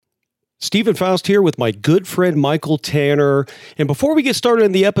Stephen Faust here with my good friend Michael Tanner. And before we get started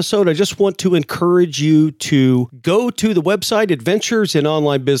in the episode, I just want to encourage you to go to the website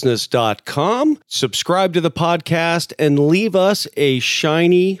adventuresinonlinebusiness.com, subscribe to the podcast, and leave us a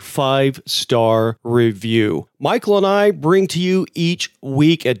shiny 5-star review. Michael and I bring to you each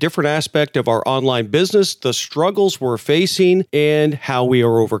week a different aspect of our online business, the struggles we're facing, and how we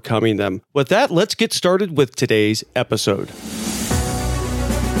are overcoming them. With that, let's get started with today's episode.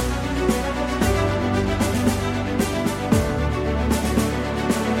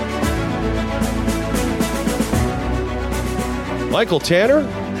 Michael Tanner,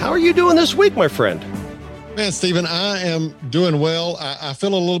 how are you doing this week, my friend? Man, Stephen, I am doing well. I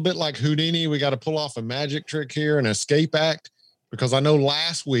feel a little bit like Houdini. We got to pull off a magic trick here, an escape act, because I know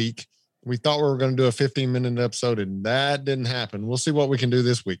last week we thought we were going to do a 15-minute episode, and that didn't happen. We'll see what we can do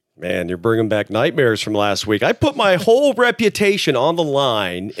this week. Man, you're bringing back nightmares from last week. I put my whole reputation on the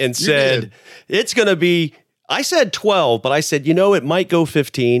line and said it's going to be, I said 12, but I said, it might go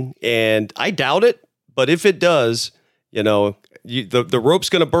 15, and I doubt it. But if it does, the rope's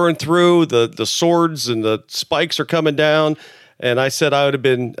going to burn through, the swords and the spikes are coming down. And I said I would have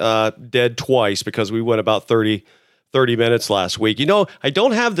been dead twice because we went about 30 minutes last week. I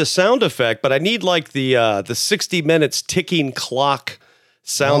don't have the sound effect, but I need like the 60 minutes ticking clock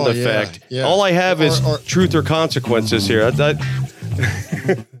sound effect. Yeah. All I have is truth or consequences here.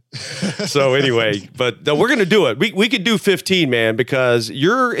 So anyway, but we're going to do it. We could do 15, man, because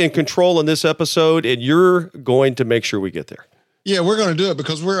you're in control in this episode and you're going to make sure we get there. Yeah, we're going to do it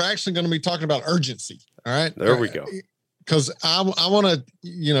because we're actually going to be talking about urgency. All right. There we go. Because I want to,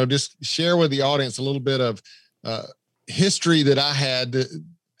 just share with the audience a little bit of history that I had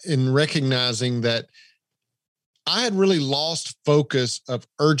in recognizing that I had really lost focus of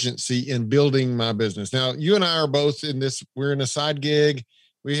urgency in building my business. Now, you and I are both in this. We're in a side gig.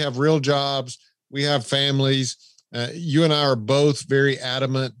 We have real jobs. We have families. You and I are both very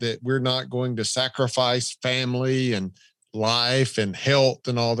adamant that we're not going to sacrifice family and life and health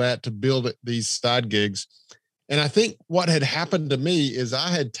and all that to build these side gigs. And I think what had happened to me is I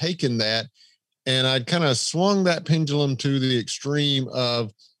had taken that and I'd kind of swung that pendulum to the extreme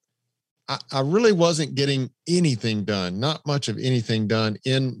of I really wasn't getting anything done, not much of anything done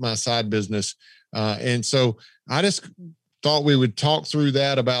in my side business. And so I just thought we would talk through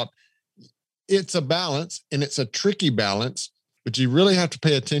that about it's a balance and it's a tricky balance, but you really have to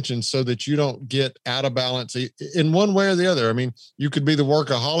pay attention so that you don't get out of balance in one way or the other. I mean, you could be the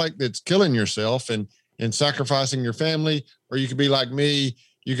workaholic that's killing yourself and sacrificing your family, or you could be like me.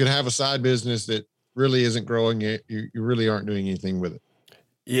 You could have a side business that really isn't growing. You really aren't doing anything with it.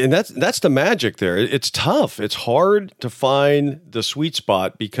 Yeah, and that's the magic there. It's tough. It's hard to find the sweet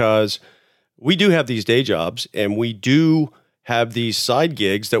spot because we do have these day jobs and we do have these side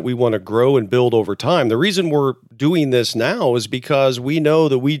gigs that we want to grow and build over time. The reason we're doing this now is because we know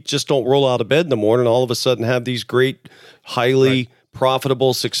that we just don't roll out of bed in the morning and all of a sudden have these great, highly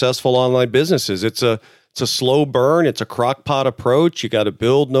profitable, successful online businesses. It's a slow burn. It's a crock pot approach. You got to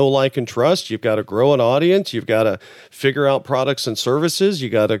build, know, like, and trust. You've got to grow an audience. You've got to figure out products and services. You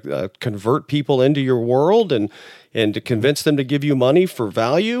got to convert people into your world and to convince them to give you money for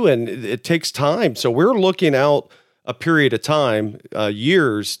value. And it takes time. So we're looking out a period of time,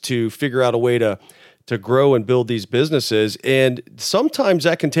 years, to figure out a way to grow and build these businesses. And sometimes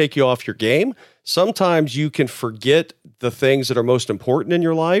that can take you off your game. Sometimes you can forget the things that are most important in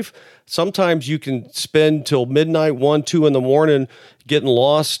your life. Sometimes you can spend till midnight, 1, 2 in the morning, getting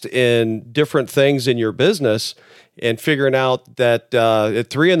lost in different things in your business and figuring out that at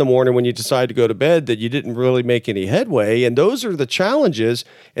 3 in the morning when you decide to go to bed that you didn't really make any headway. And those are the challenges.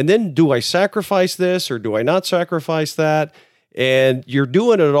 And then do I sacrifice this or do I not sacrifice that? And you're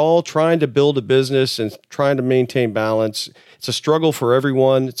doing it all trying to build a business and trying to maintain balance. It's a struggle for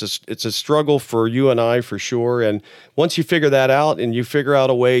everyone. It's a struggle for you and I for sure. And once you figure that out and you figure out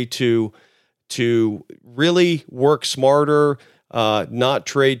a way to really work smarter, not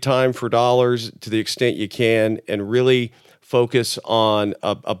trade time for dollars to the extent you can, and really focus on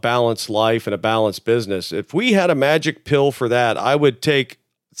a balanced life and a balanced business. If we had a magic pill for that, I would take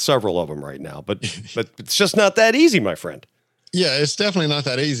several of them right now. But it's just not that easy, my friend. Yeah, it's definitely not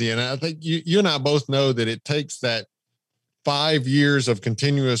that easy. And I think you and I both know that it takes that 5 years of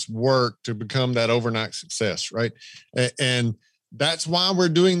continuous work to become that overnight success, right? And that's why we're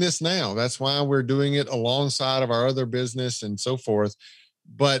doing this now. That's why we're doing it alongside of our other business and so forth.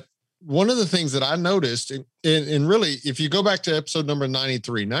 But one of the things that I noticed, and really, if you go back to episode number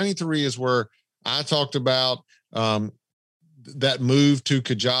 93 is where I talked about that move to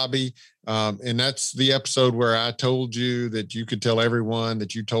Kajabi. And that's the episode where I told you that you could tell everyone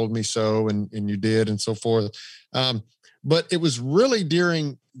that you told me so, and you did, and so forth. But it was really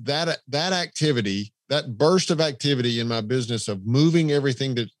during that activity, that burst of activity in my business of moving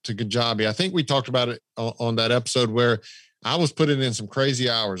everything to Kajabi. I think we talked about it on that episode where I was putting in some crazy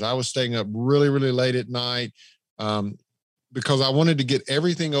hours. I was staying up really, really late at night because I wanted to get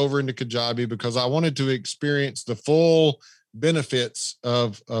everything over into Kajabi, because I wanted to experience the full benefits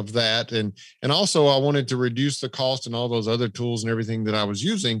of that. And also I wanted to reduce the cost and all those other tools and everything that I was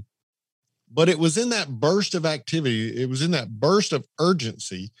using. But it was in that burst of activity, it was in that burst of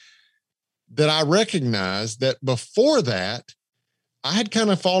urgency that I recognized that before that, I had kind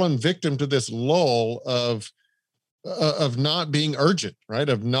of fallen victim to this lull of not being urgent, right?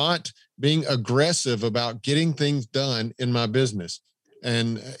 Of not being aggressive about getting things done in my business.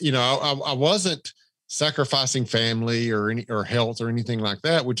 And, I wasn't sacrificing family or health or anything like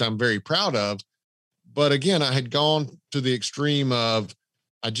that, which I'm very proud of. But again, I had gone to the extreme of,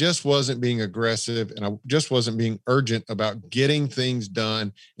 I just wasn't being aggressive, and I just wasn't being urgent about getting things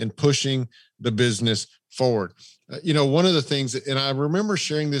done and pushing the business forward. One of the things, and I remember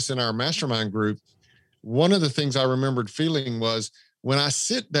sharing this in our mastermind group, one of the things I remembered feeling was when I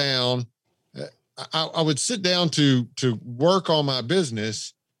sit down, I would sit down to work on my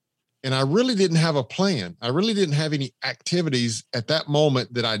business, and I really didn't have a plan. I really didn't have any activities at that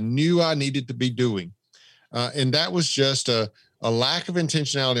moment that I knew I needed to be doing. And that was just a lack of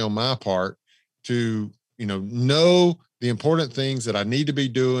intentionality on my part to, know the important things that I need to be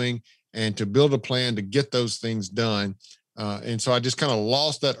doing and to build a plan to get those things done. And so I just kind of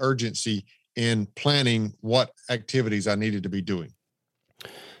lost that urgency in planning what activities I needed to be doing.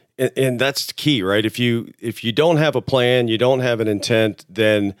 And that's the key, right? If you don't have a plan, you don't have an intent,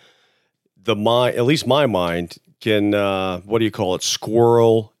 then the mind, at least my mind, can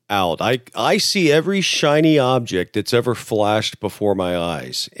squirrel out. I see every shiny object that's ever flashed before my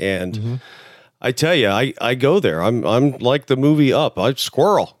eyes, and I tell you, I go there. I'm like the movie Up. I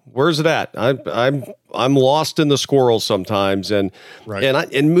squirrel. Where's it at? I'm lost in the squirrel sometimes, and right.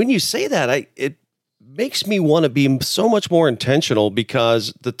 and when you say that, it makes me want to be so much more intentional,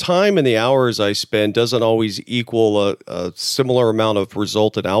 because the time and the hours I spend doesn't always equal a similar amount of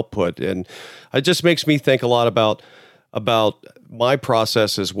result and output, and it just makes me think a lot about my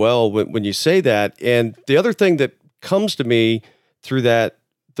process as well when you say that. And the other thing that comes to me through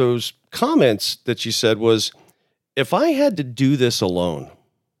those comments that you said was, if I had to do this alone,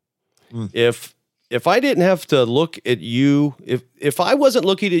 if I didn't have to look at you, if I wasn't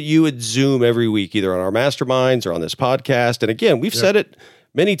looking at you at Zoom every week, either on our masterminds or on this podcast, and again, we've said it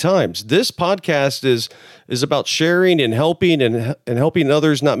many times, this podcast is about sharing and helping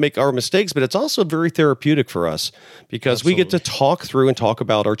others not make our mistakes, but it's also very therapeutic for us, because Absolutely. we get to talk through and talk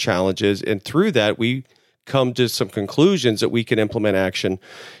about our challenges, and through that we come to some conclusions that we can implement action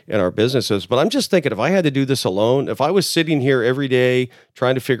in our businesses. But I'm just thinking, if I had to do this alone, if I was sitting here every day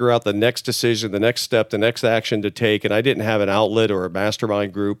trying to figure out the next decision, the next step, the next action to take, and I didn't have an outlet or a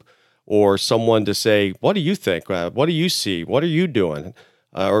mastermind group or someone to say, what do you think? What do you see? What are you doing?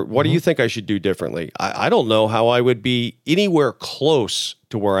 Or what do you think I should do differently? I don't know how I would be anywhere close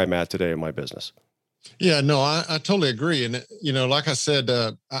to where I'm at today in my business. Yeah, no, I totally agree. And, like I said,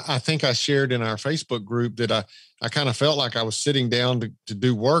 I think I shared in our Facebook group that I kind of felt like I was sitting down to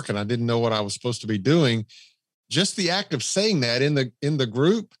do work and I didn't know what I was supposed to be doing. Just the act of saying that in the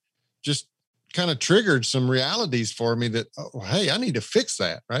group just kind of triggered some realities for me that, hey, I need to fix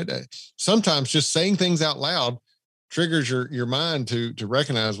that, right? Sometimes just saying things out loud triggers your mind to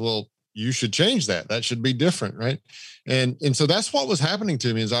recognize, well, you should change that. That should be different, right? And so that's what was happening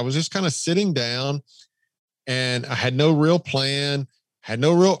to me, is I was just kind of sitting down and I had no real plan, had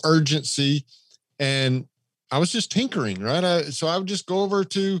no real urgency, and I was just tinkering, right? So I would just go over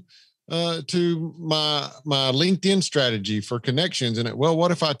to my LinkedIn strategy for connections, and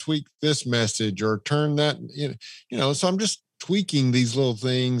what if I tweak this message or turn that, so I'm just tweaking these little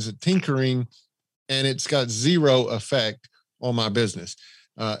things, tinkering, and it's got zero effect on my business.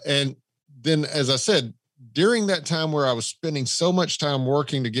 And then, as I said, during that time where I was spending so much time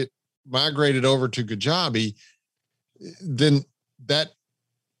working to get migrated over to Kajabi, then that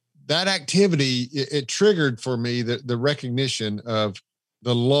activity, it triggered for me the recognition of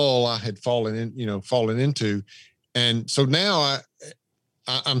the lull I had fallen into. And so now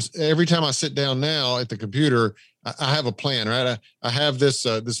I'm every time I sit down now at the computer, I have a plan, right? I have this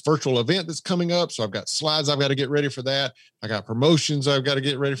virtual event that's coming up. So I've got slides I've got to get ready for that. I got promotions I've got to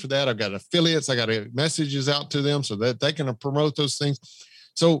get ready for that. I've got affiliates. I got to get messages out to them so that they can promote those things.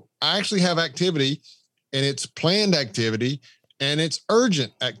 So I actually have activity and it's planned activity and it's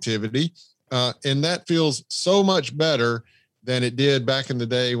urgent activity. And that feels so much better than it did back in the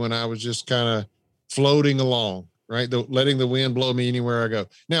day when I was just kind of floating along, right? Letting the wind blow me anywhere I go.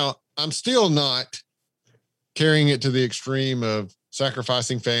 Now, I'm still not carrying it to the extreme of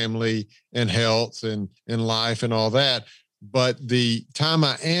sacrificing family and health and life and all that. But the time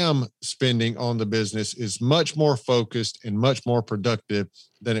I am spending on the business is much more focused and much more productive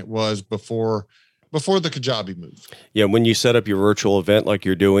than it was before the Kajabi move. Yeah, when you set up your virtual event like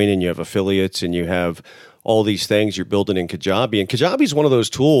you're doing and you have affiliates and you have all these things you're building in Kajabi. And Kajabi is one of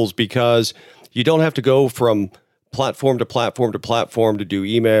those tools because you don't have to go from platform to platform to platform to do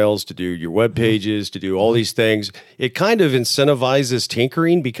emails, to do your web pages, to do all these things. It kind of incentivizes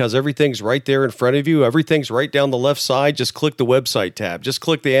tinkering because everything's right there in front of you. Everything's right down the left side. Just click the website tab. Just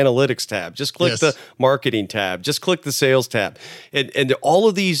click the analytics tab. Just click the marketing tab. Just click the sales tab. And all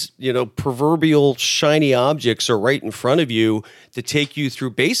of these, proverbial shiny objects are right in front of you to take you through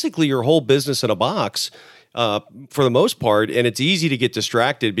basically your whole business in a box. For the most part, and it's easy to get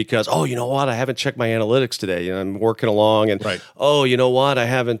distracted because, oh, you know what? I haven't checked my analytics today. I'm working along, and oh, you know what? I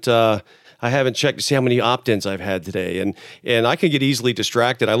haven't checked to see how many opt-ins I've had today, and I can get easily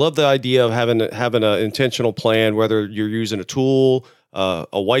distracted. I love the idea of having an intentional plan, whether you're using a tool, a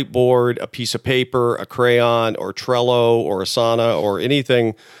whiteboard, a piece of paper, a crayon, or Trello, or Asana, or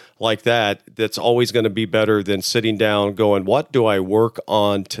anything like that. That's always going to be better than sitting down going, what do I work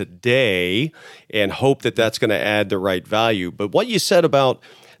on today, and hope that that's going to add the right value. But what you said about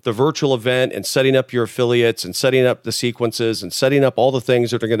the virtual event and setting up your affiliates and setting up the sequences and setting up all the things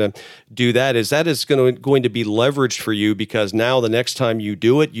that are going to do that is going to be leveraged for you, because now the next time you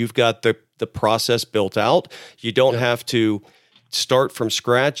do it, you've got the process built out. You don't have to start from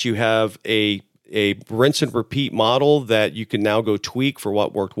scratch. You have a rinse and repeat model that you can now go tweak for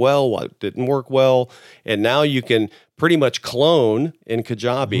what worked well, what didn't work well. And now you can pretty much clone in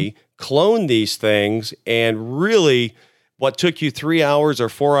Kajabi, clone these things, and really what took you 3 hours or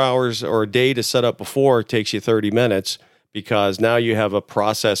 4 hours or a day to set up before takes you 30 minutes, because now you have a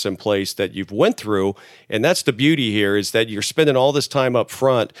process in place that you've went through. And that's the beauty here, is that you're spending all this time up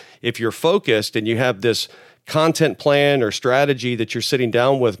front. If you're focused and you have this content plan or strategy that you're sitting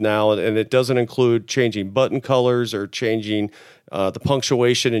down with now, and it doesn't include changing button colors or changing the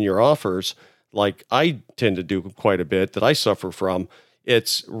punctuation in your offers, like I tend to do quite a bit, that I suffer from.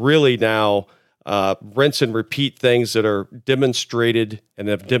 It's really now rinse and repeat things that are demonstrated and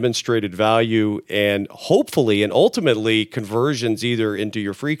have demonstrated value, and hopefully and ultimately conversions either into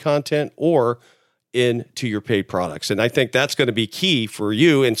your free content or into your paid products. And I think that's going to be key for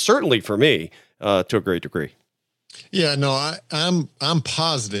you, and certainly for me, to a great degree. Yeah, no, I'm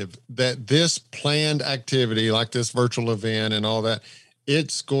positive that this planned activity, like this virtual event and all that,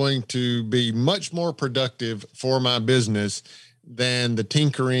 it's going to be much more productive for my business than the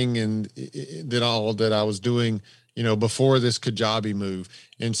tinkering and that I was doing, before this Kajabi move.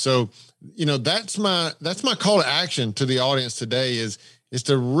 And so, that's my call to action to the audience today is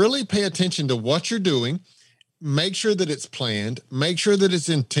to really pay attention to what you're doing. Make sure that it's planned, make sure that it's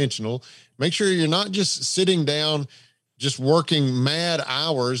intentional, make sure you're not just sitting down, just working mad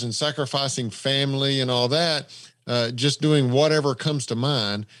hours and sacrificing family and all that, just doing whatever comes to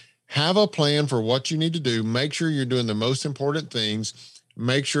mind. Have a plan for what you need to do. Make sure you're doing the most important things.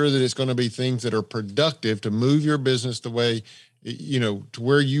 Make sure that it's going to be things that are productive to move your business the way, to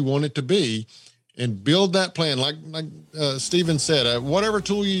where you want it to be. And build that plan, like Stephen said, whatever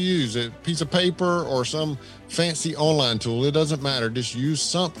tool you use, a piece of paper or some fancy online tool, it doesn't matter. Just use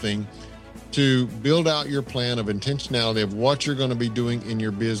something to build out your plan of intentionality of what you're going to be doing in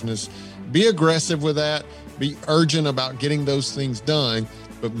your business. Be aggressive with that. Be urgent about getting those things done,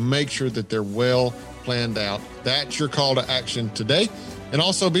 but make sure that they're well planned out. That's your call to action today. And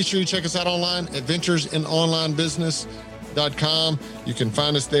also be sure you check us out online, adventuresinonlinebusiness.com. You can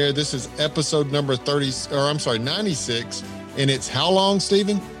find us there. This is episode number 96. And it's how long,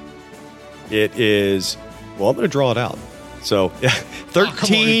 Stephen? It is, I'm going to draw it out. So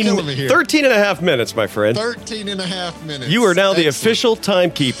 13 and a half minutes, my friend. 13 and a half minutes. You are now the official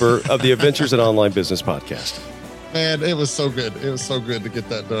timekeeper of the Adventures in Online Business podcast. Man, it was so good. It was so good to get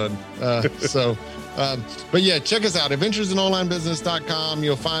that done. But yeah, check us out, adventuresinonlinebusiness.com.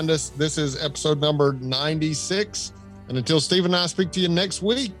 You'll find us. This is episode number 96. And until Steve and I speak to you next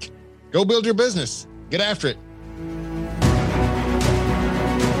week, go build your business. Get after it.